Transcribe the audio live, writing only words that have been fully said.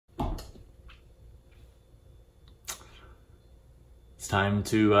It's time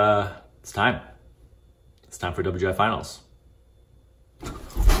for WGI Finals.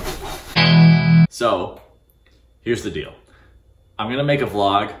 So, here's the deal. I'm gonna make a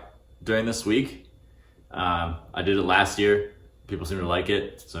vlog during this week. I did it last year. People seem to like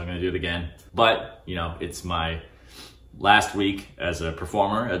it, so I'm gonna do it again. But, you know, it's my last week as a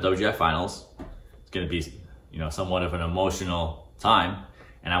performer at WGI Finals. It's gonna be, you know, somewhat of an emotional time,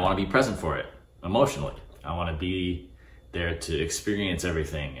 and I wanna be present for it, emotionally. I wanna be there to experience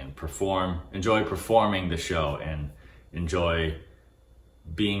everything and enjoy performing the show and enjoy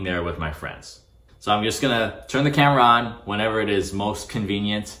being there with my friends. So I'm just gonna turn the camera on whenever it is most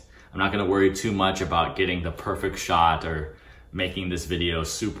convenient. I'm not gonna worry too much about getting the perfect shot or making this video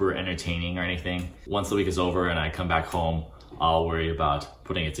super entertaining or anything. Once the week is over and I come back home, I'll worry about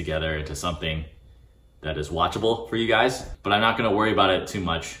putting it together into something that is watchable for you guys, but I'm not gonna worry about it too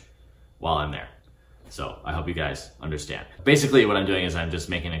much while I'm there. So I hope you guys understand. Basically what I'm doing is I'm just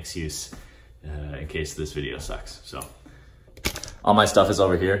making an excuse in case this video sucks. So all my stuff is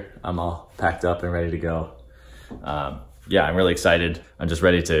over here. I'm all packed up and ready to go. Yeah, I'm really excited. I'm just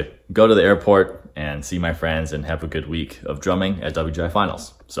ready to go to the airport and see my friends and have a good week of drumming at WGI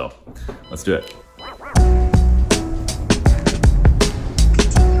Finals. So let's do it.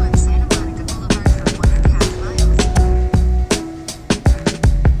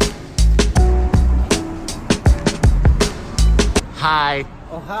 Hi.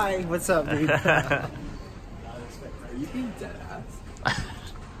 Oh, hi. What's up, dude? Are you being dead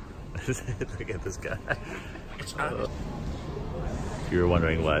ass? Look at this guy. If you were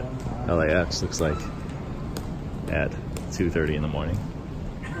wondering what LAX looks like at 2:30 in the morning,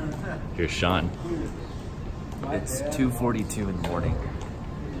 here's Sean. It's 2:42 in the morning.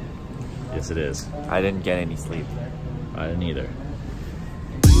 Yes, it is. I didn't get any sleep. I didn't either.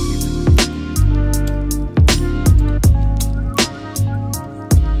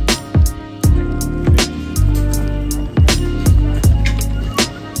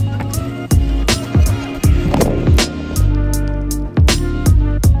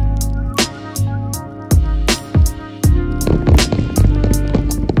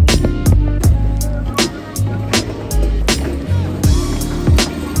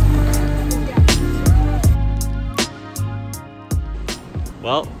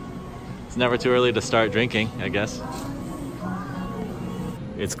 Well, it's never too early to start drinking, I guess.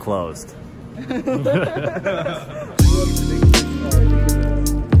 It's closed.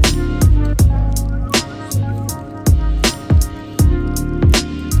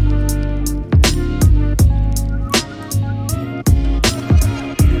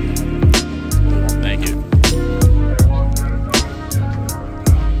 Thank you.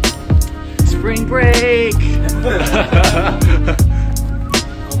 Spring break!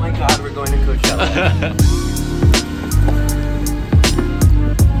 Oh my God, we're going to Coachella.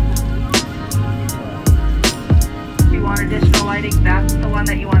 If you want additional lighting, that's the one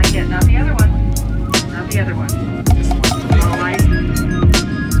that you want to hit, not the other one. Not the other one. All right.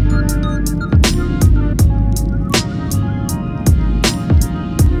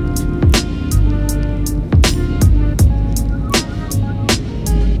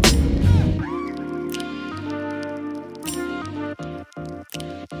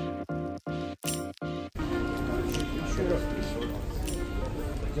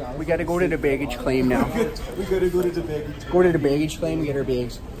 We gotta go to the baggage claim now. We gotta go to the baggage. Go to the baggage claim and get our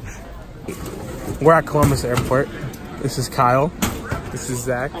bags. We're at Columbus Airport. This is Kyle. This is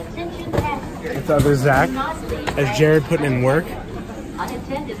Zach. It's other Zach. As Jared putting in work.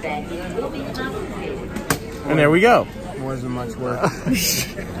 And there we go. Wasn't much work.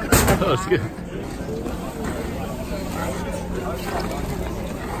 That was good.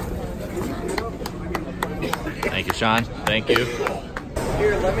 Thank you, Sean. Thank you.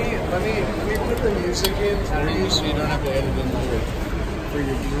 Here, let me put the music in for you so you don't have to edit in for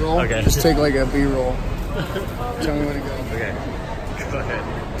your B-roll. Okay. Just take like a B-roll. Tell me when to go. Okay. Go ahead.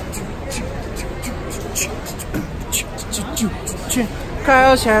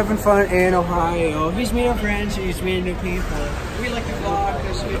 Kyle's having fun in Ohio. He's meeting friends, he's meeting new people. We like to vlog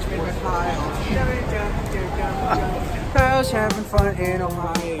because he's meeting with Kyle. Kyle's having fun in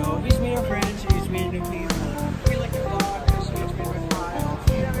Ohio. He's meeting friends, he's meeting new people. We like to vlog because he's meeting with Kyle.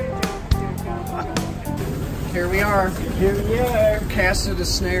 Here we are. Here we are. Casted a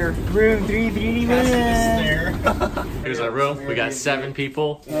snare. Room 331. Casted a snare. Here's our room. We got 7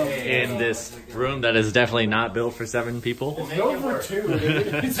 people in this room that is definitely not built for 7 people. It's built for 2.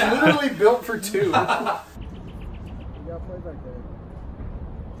 It's literally built for 2.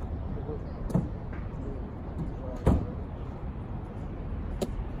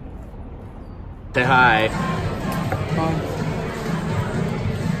 Say hi.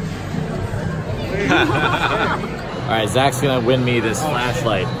 All right, Zach's gonna win me this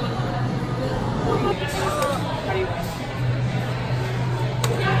flashlight.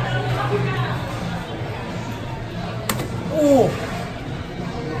 Oh!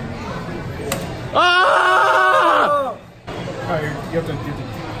 Ah! Alright, you have to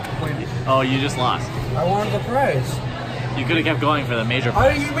win. Oh, you just lost. I wanted the prize. You could have kept going for the major.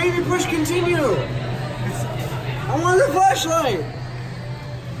 You made me push continue. I wanted the flashlight.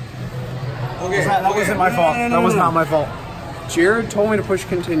 Okay, That wasn't my fault. That was not my fault. Jared told me to push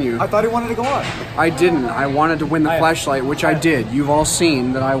continue. I thought he wanted to go on. I didn't. I wanted to win the flashlight, which I did. You've all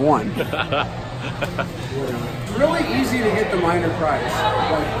seen that I won. It's really easy to get the minor prize.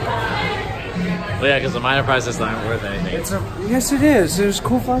 Well, yeah, because the minor prizes aren't worth anything. Yes, it is. There's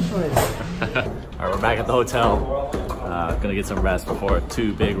cool flashlights. All right, we're back at the hotel. Gonna get some rest before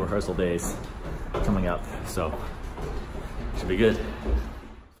 2 big rehearsal days coming up. So, should be good.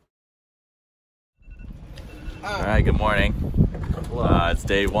 All right, good morning. It's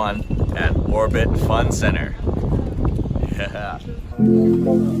day 1 at Orbit Fun Center. Yeah.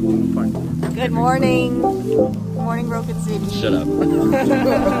 Good morning. Good morning, Broken City. Shut up.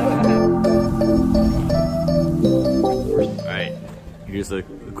 All right, here's a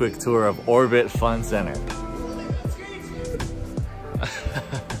quick tour of Orbit Fun Center.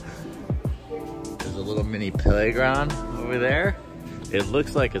 There's a little mini playground over there. It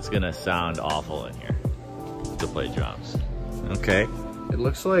looks like it's gonna sound awful in here to play drums. Okay. It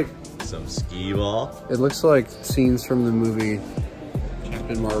looks like Some skee ball. It looks like scenes from the movie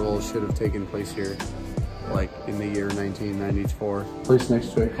Captain Marvel should have taken place here, like in the year 1994. Place next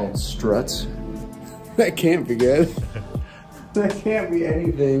to it called Struts. That can't be good. That can't be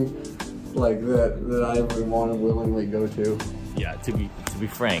anything like that I would want to willingly go to. Yeah, to be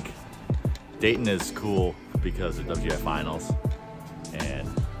frank, Dayton is cool because of WGI Finals, and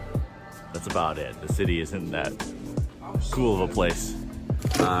that's about it. The city isn't that cool of a place.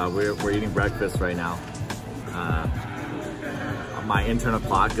 We're eating breakfast right now. My internal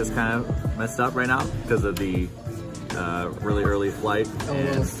clock is kind of messed up right now because of the really early flight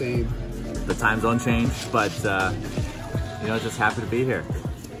and the time zone change, but you know, just happy to be here.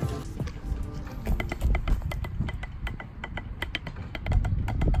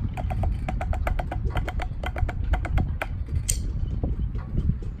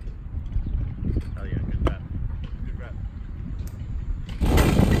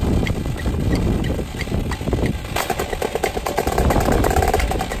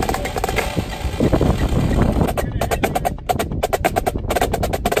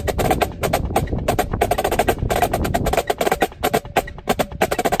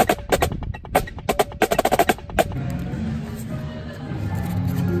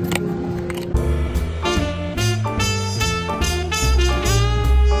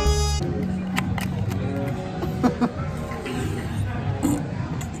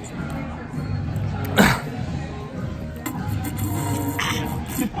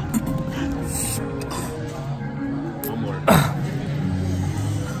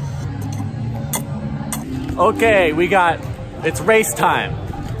 Okay, it's race time.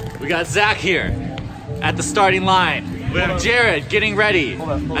 We got Zach here at the starting line. We have Jared getting ready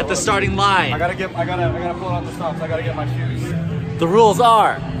at the starting line. I gotta pull it on the stops. I gotta get my shoes. The rules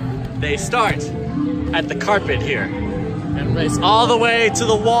are, they start at the carpet here and race all the way to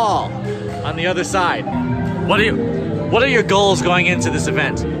the wall on the other side. What are your goals going into this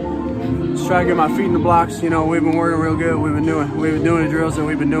event? Just try to get my feet in the blocks. You know, we've been working real good. We've been doing the drills that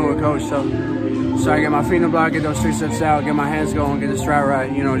we've been doing with Coach. So try to get my feet in the block, get those 3 steps out, get my hands going, get the stride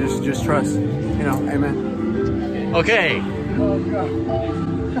right. You know, just trust. You know, amen. Okay. On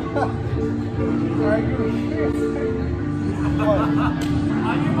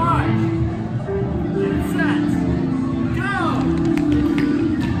your mark. Get set. Go.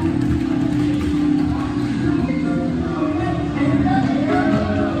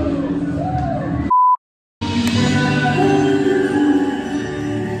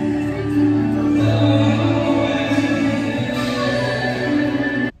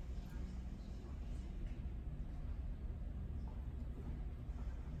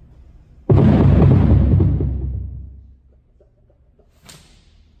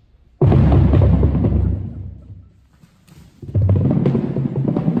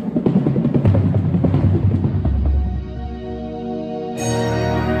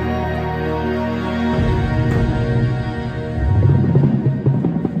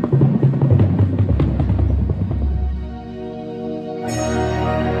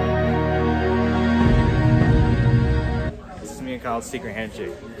 Kyle's secret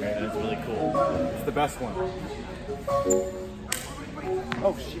handshake. Right, that's really cool. It's the best one.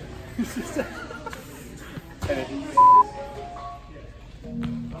 Oh shit. All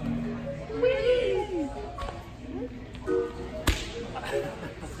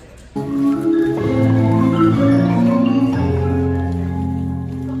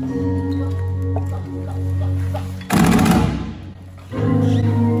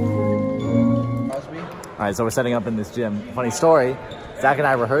right, so we're setting up in this gym. Funny story, Zach and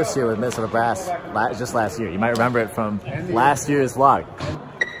I rehearsed here with Minnesota Brass just last year. You might remember it from last year's vlog.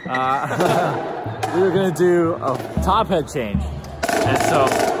 We were gonna do a top head change. And so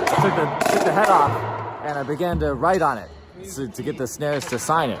I took the head off and I began to write on it to get the snares to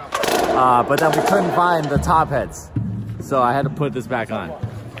sign it. But then we couldn't find the top heads. So I had to put this back on.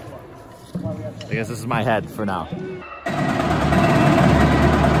 I guess this is my head for now.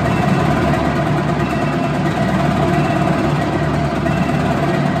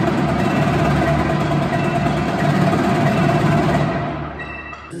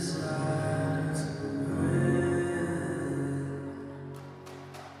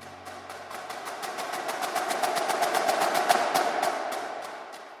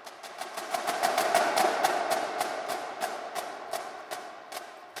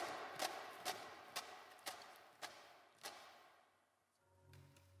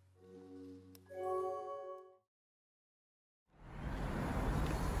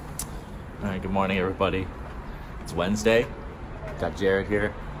 All right, good morning, everybody. It's Wednesday. Got Jared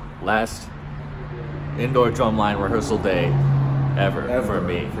here. Last indoor drumline rehearsal day ever for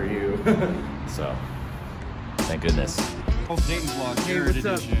me. For you. So, thank goodness. Dayton vlog, Hey, Jared what's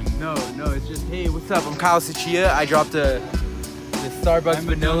up? edition. No, it's just, hey, what's up? I'm Kyle Tsuchiya. I dropped the Starbucks I'm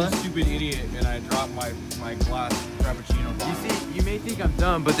vanilla. a dumb, stupid idiot, and I dropped my glass frappuccino bottle. You see, you may think I'm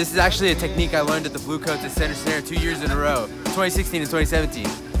dumb, but this is actually a technique I learned at the Blue Coats at Center Snare 2 years in a row, 2016 and 2017.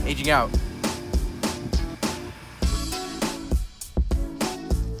 Aging out.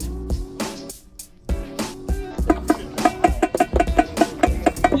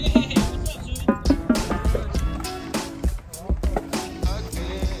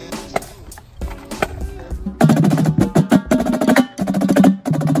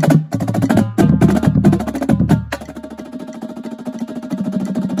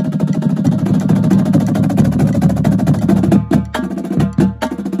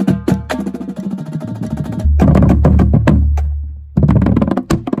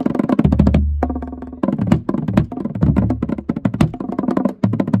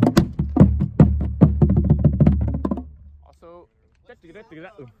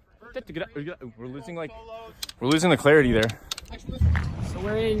 We're losing the clarity there. So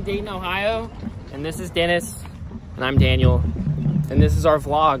we're in Dayton, Ohio, and this is Dennis, and I'm Daniel, and this is our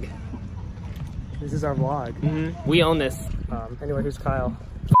vlog. This is our vlog. Mm-hmm. We own this. Anyway, who's Kyle?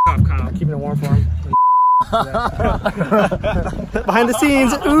 Off, Kyle. Keeping it warm for him. Behind the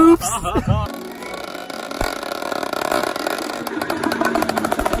scenes, oops!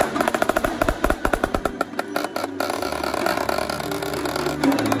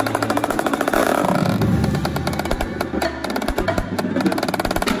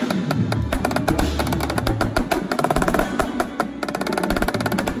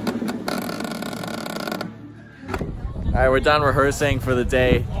 All right, we're done rehearsing for the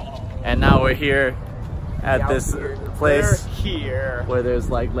day, and now we're here at this place where there's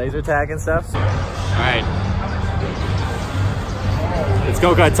like laser tag and stuff. All right, it's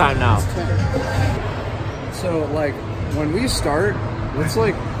go-kart time now. So like when we start, let's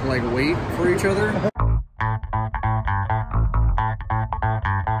like wait for each other.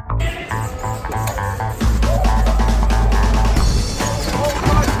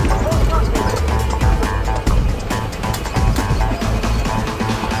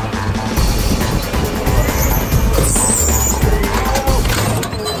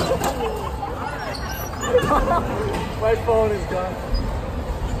 My phone is gone.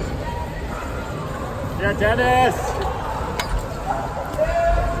 Yeah, Dennis!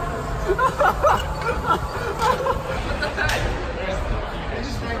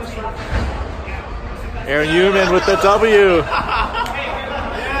 Aaron Human with the W.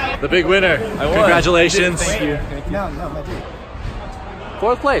 The big winner. I won. Congratulations. Thank you. Thank you. No,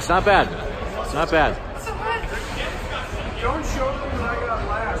 Fourth place, not bad. Not bad.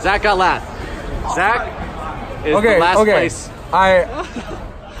 Zach got last. Zach is the last place.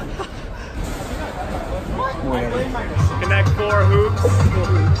 Connect 4 hoops.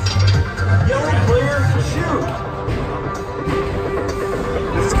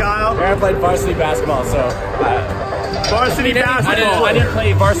 This is Kyle. Aaron played varsity basketball, so. Varsity basketball. I didn't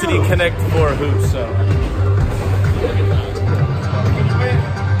play varsity Connect 4 hoops, so.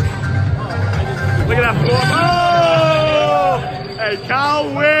 Look at that 4. Oh! Hey, Kyle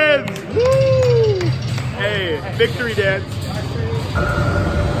wins! Woo! Hey. victory dance. All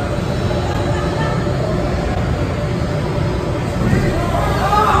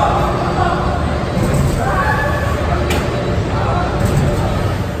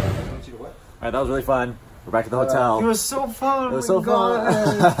right, that was really fun. We're back at the hotel. It was so fun. It was so fun.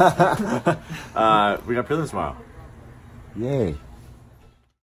 We got prelims tomorrow. Yay.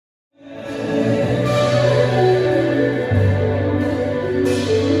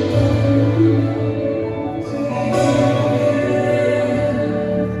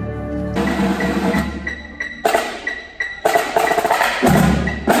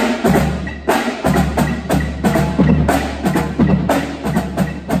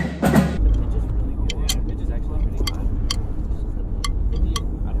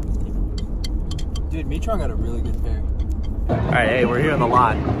 Dude, Metron got a really good pair. All right, hey, we're here in the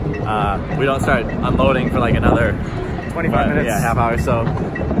lot. We don't start unloading for like another 25 minutes. Yeah, half hour or so.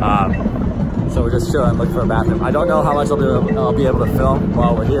 So we're just chilling, looking for a bathroom. I don't know how much I'll be able to film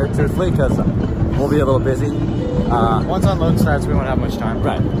while we're here, truthfully, because we'll be a little busy. Once unload starts, we won't have much time.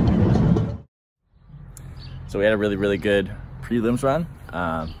 Right. So we had a really, really good prelims run.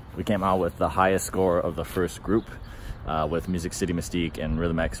 We came out with the highest score of the first group with Music City Mystique and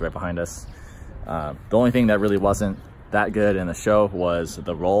Rhythm X right behind us. The only thing that really wasn't that good in the show was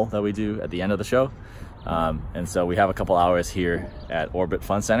the roll that we do at the end of the show. And so we have a couple hours here at Orbit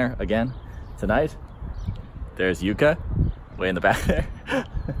Fun Center again tonight. There's Yuka way in the back there.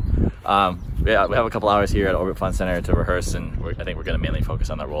 Yeah, we have a couple hours here at Orbit Fun Center to rehearse, and I think we're going to mainly focus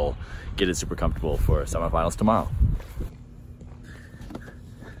on the roll, get it super comfortable for semifinals tomorrow.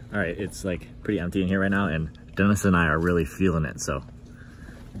 All right, it's like pretty empty in here right now, and Dennis and I are really feeling it, so.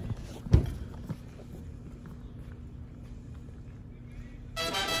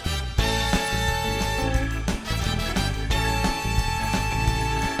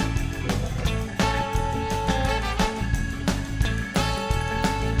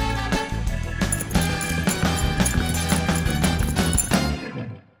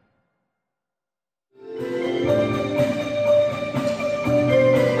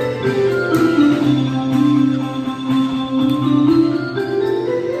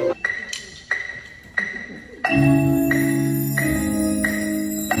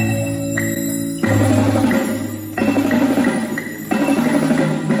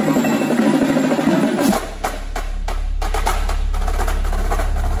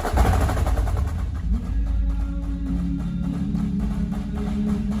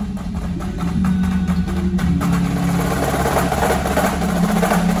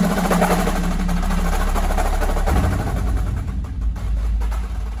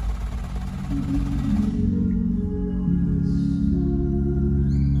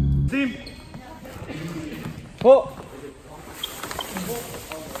 Pull.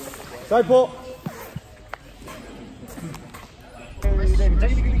 Side pull.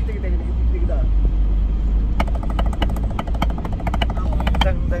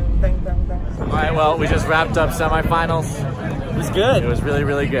 All right, well, we just wrapped up semifinals. It was good. It was really,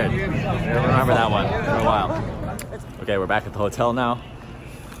 really good. I remember that one for a while. Okay, we're back at the hotel now.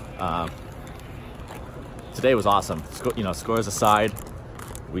 Today was awesome. Scores aside,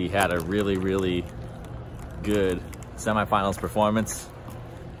 we had a really, really good semifinals performance.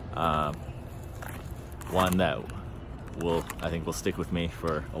 One that I think will stick with me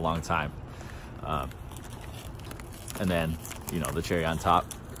for a long time. And then, the cherry on top,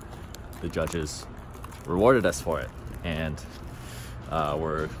 the judges rewarded us for it. And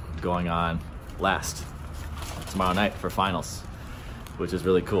we're going on last tomorrow night for finals, which is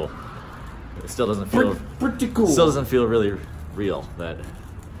really cool. It still doesn't feel pretty cool. Still doesn't feel really real that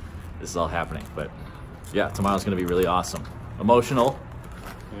this is all happening, but yeah, tomorrow's gonna be really awesome. Emotional.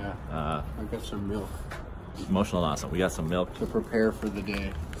 Yeah. I got some milk. Emotional and awesome. We got some milk to prepare for the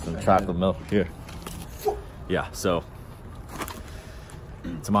day. Some chocolate milk here. Yeah, so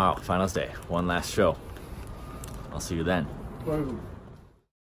tomorrow, finals day, one last show. I'll see you then.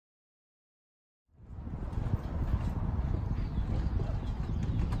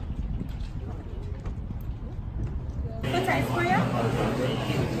 What's ice for you?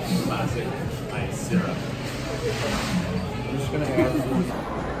 Classic ice syrup. I'm just gonna add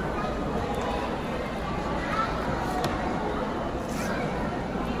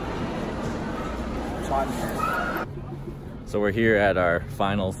So we're here at our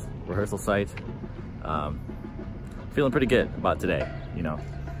finals rehearsal site. Feeling pretty good about today,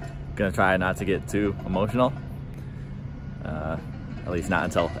 Gonna try not to get too emotional. At least not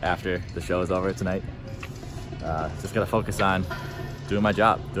until after the show is over tonight. Just gotta focus on doing my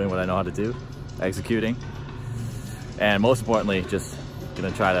job, doing what I know how to do, executing. And most importantly, just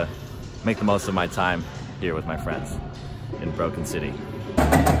gonna try to make the most of my time here with my friends in Broken City.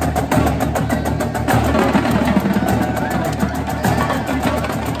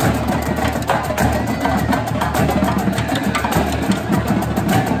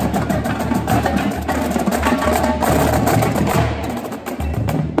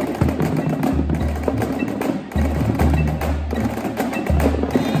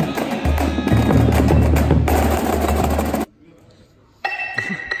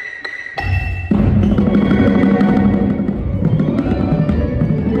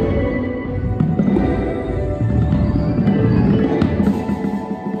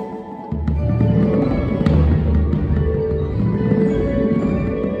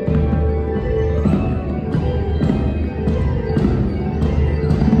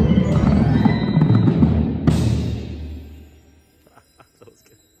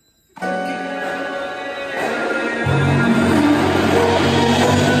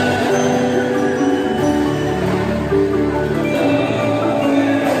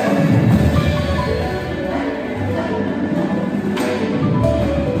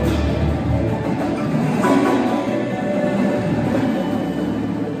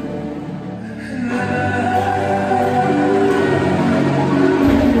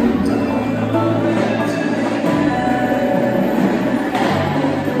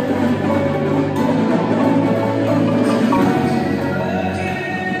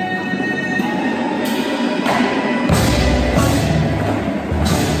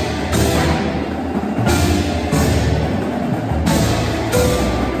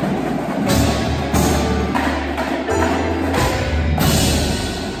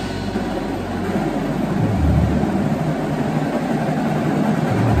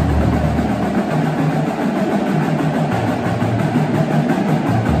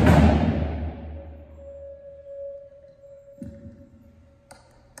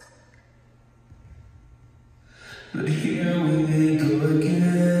 But here we go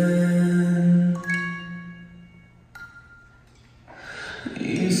again.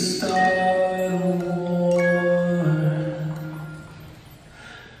 You start a war,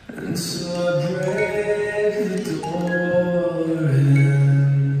 and so I break the door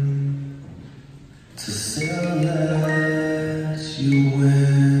in to say I'll let you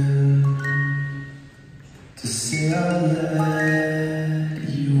win, to say I'll let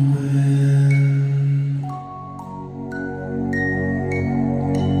you win.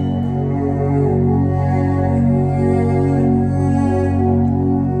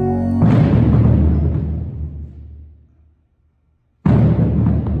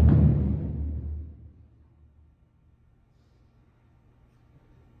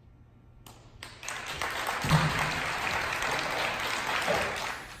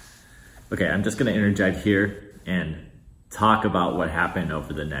 Okay, I'm just gonna interject here and talk about what happened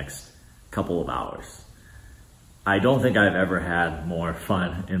over the next couple of hours. I don't think I've ever had more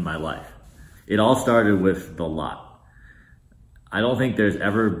fun in my life. It all started with the lot. I don't think there's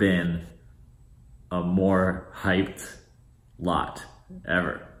ever been a more hyped lot,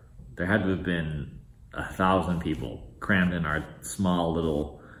 ever. There had to have been 1,000 people crammed in our small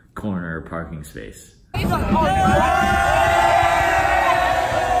little corner parking space.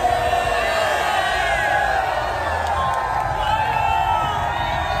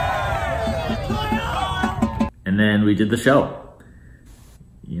 And then we did the show.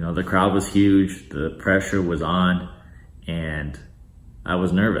 You know, the crowd was huge, the pressure was on, and I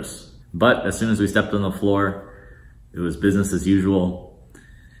was nervous. But as soon as we stepped on the floor, it was business as usual,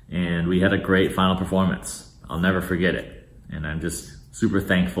 and we had a great final performance. I'll never forget it. And I'm just super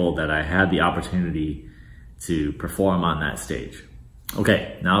thankful that I had the opportunity to perform on that stage.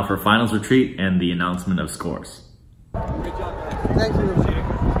 Okay, now for finals retreat and the announcement of scores. Thank you.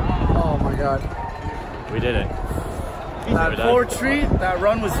 Oh my God. We did it. That full retreat, that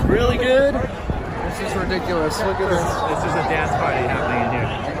run was really good. This is ridiculous. Look at this. This is a dance party happening in here.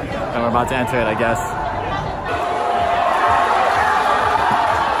 And we're about to enter it, I guess.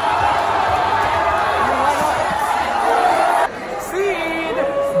 Seed!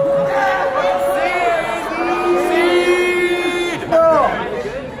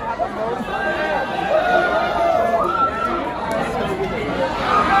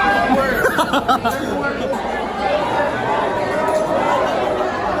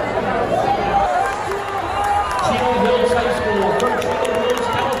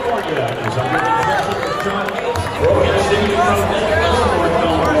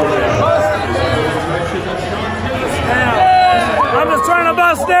 I'm just trying to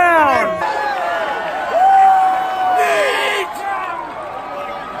bust down.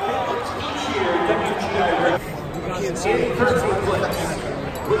 WGI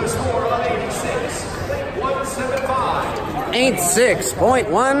with a score of 86.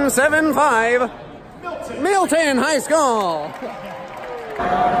 86.175. Milton High School.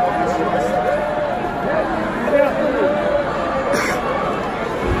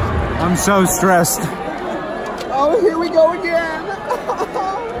 I'm so stressed. Oh, here we go again.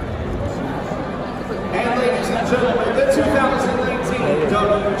 And ladies and gentlemen, the 2019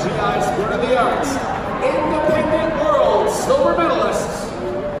 WGI Sport of the Arts Independent World Silver Medalists.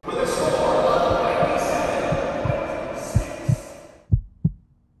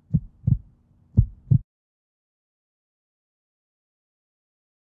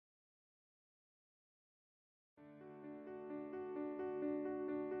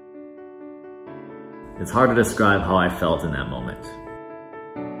 It's hard to describe how I felt in that moment.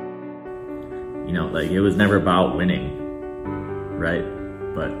 You know, like, it was never about winning, right?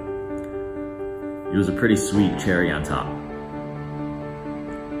 But it was a pretty sweet cherry on top.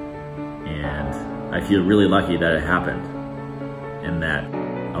 And I feel really lucky that it happened and that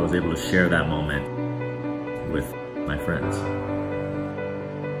I was able to share that moment with my friends.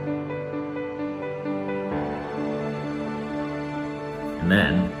 And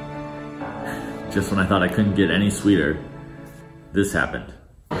then, just when I thought I couldn't get any sweeter, this happened.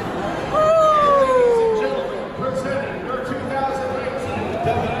 Ladies and gentlemen, presenting your 2019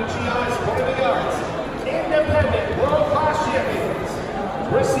 WGI Sport of the Arts Independent World Class Champions,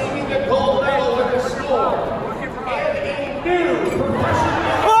 receiving the gold medal with a score and a new professional.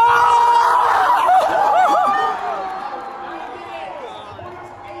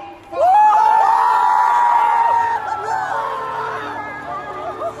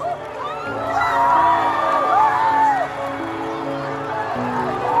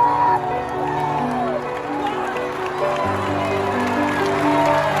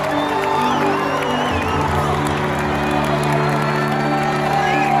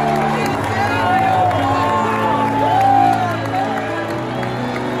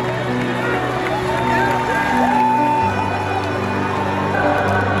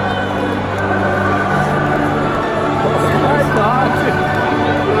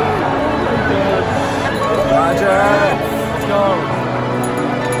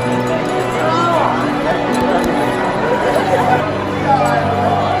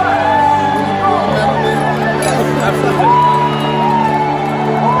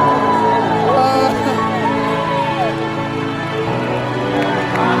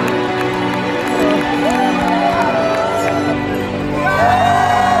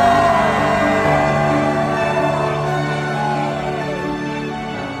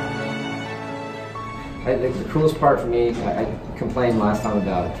 The coolest part for me, I complained last time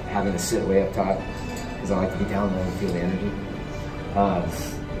about having to sit way up top because I like to be down low and feel the energy.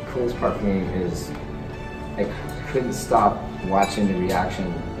 The coolest part for me is I couldn't stop watching the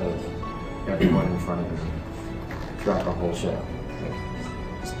reaction of everyone in front of me throughout the whole show. Like,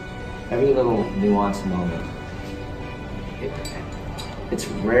 every little nuanced moment. It's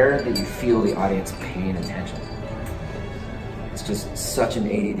rare that you feel the audience paying attention. It's just such an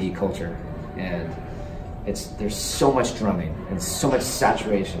ADD culture, and there's so much drumming and so much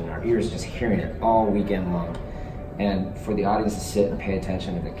saturation. Our ears are just hearing it all weekend long. And for the audience to sit and pay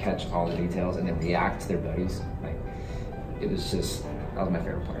attention and to catch all the details and then react to their buddies, like, it was just, that was my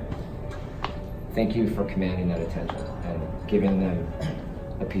favorite part. Thank you for commanding that attention and giving them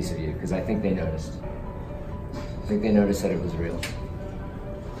a piece of you, because I think they noticed. I think they noticed that it was real.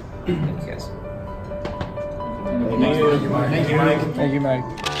 Thank you guys. Thank you, Mike. Thank you, Mike. Thank you, Mike.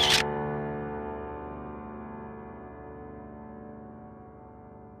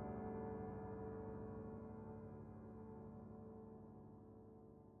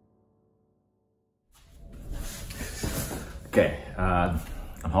 Okay, I'm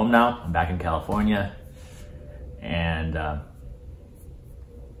home now. I'm back in California, and I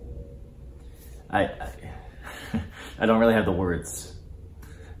don't really have the words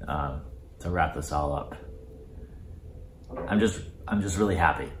to wrap this all up. I'm just really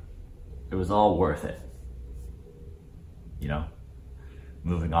happy. It was all worth it. You know,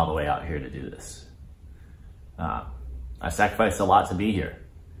 moving all the way out here to do this. I sacrificed a lot to be here,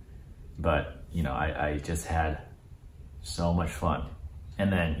 but you know, I just had so much fun.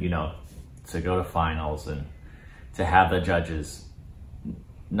 And then, you know, to go to finals and to have the judges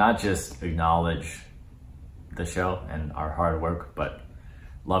not just acknowledge the show and our hard work, but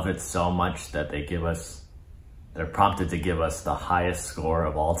love it so much that they're prompted to give us the highest score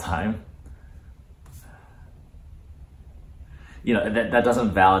of all time. You know, that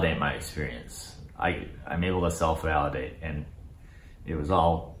doesn't validate my experience. I'm able to self-validate, and it was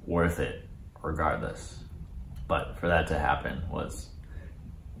all worth it regardless. But for that to happen was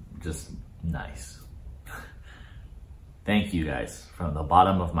just nice. thank you guys from the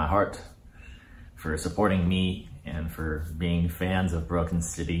bottom of my heart for supporting me and for being fans of Broken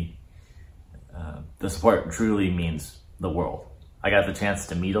City. The support truly means the world. I got the chance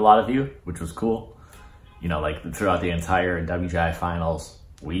to meet a lot of you, which was cool. You know, like throughout the entire WGI finals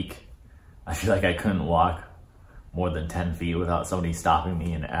week, I feel like I couldn't walk more than 10 feet without somebody stopping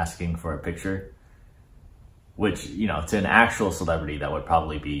me and asking for a picture. Which, you know, to an actual celebrity, that would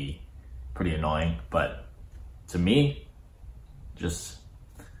probably be pretty annoying. But to me, just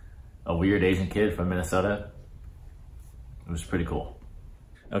a weird Asian kid from Minnesota, it was pretty cool.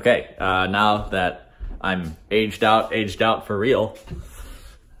 Okay, now that I'm aged out for real,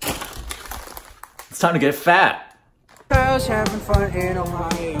 it's time to get fat. Kyle's having fun in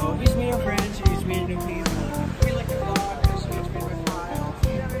Ohio. He's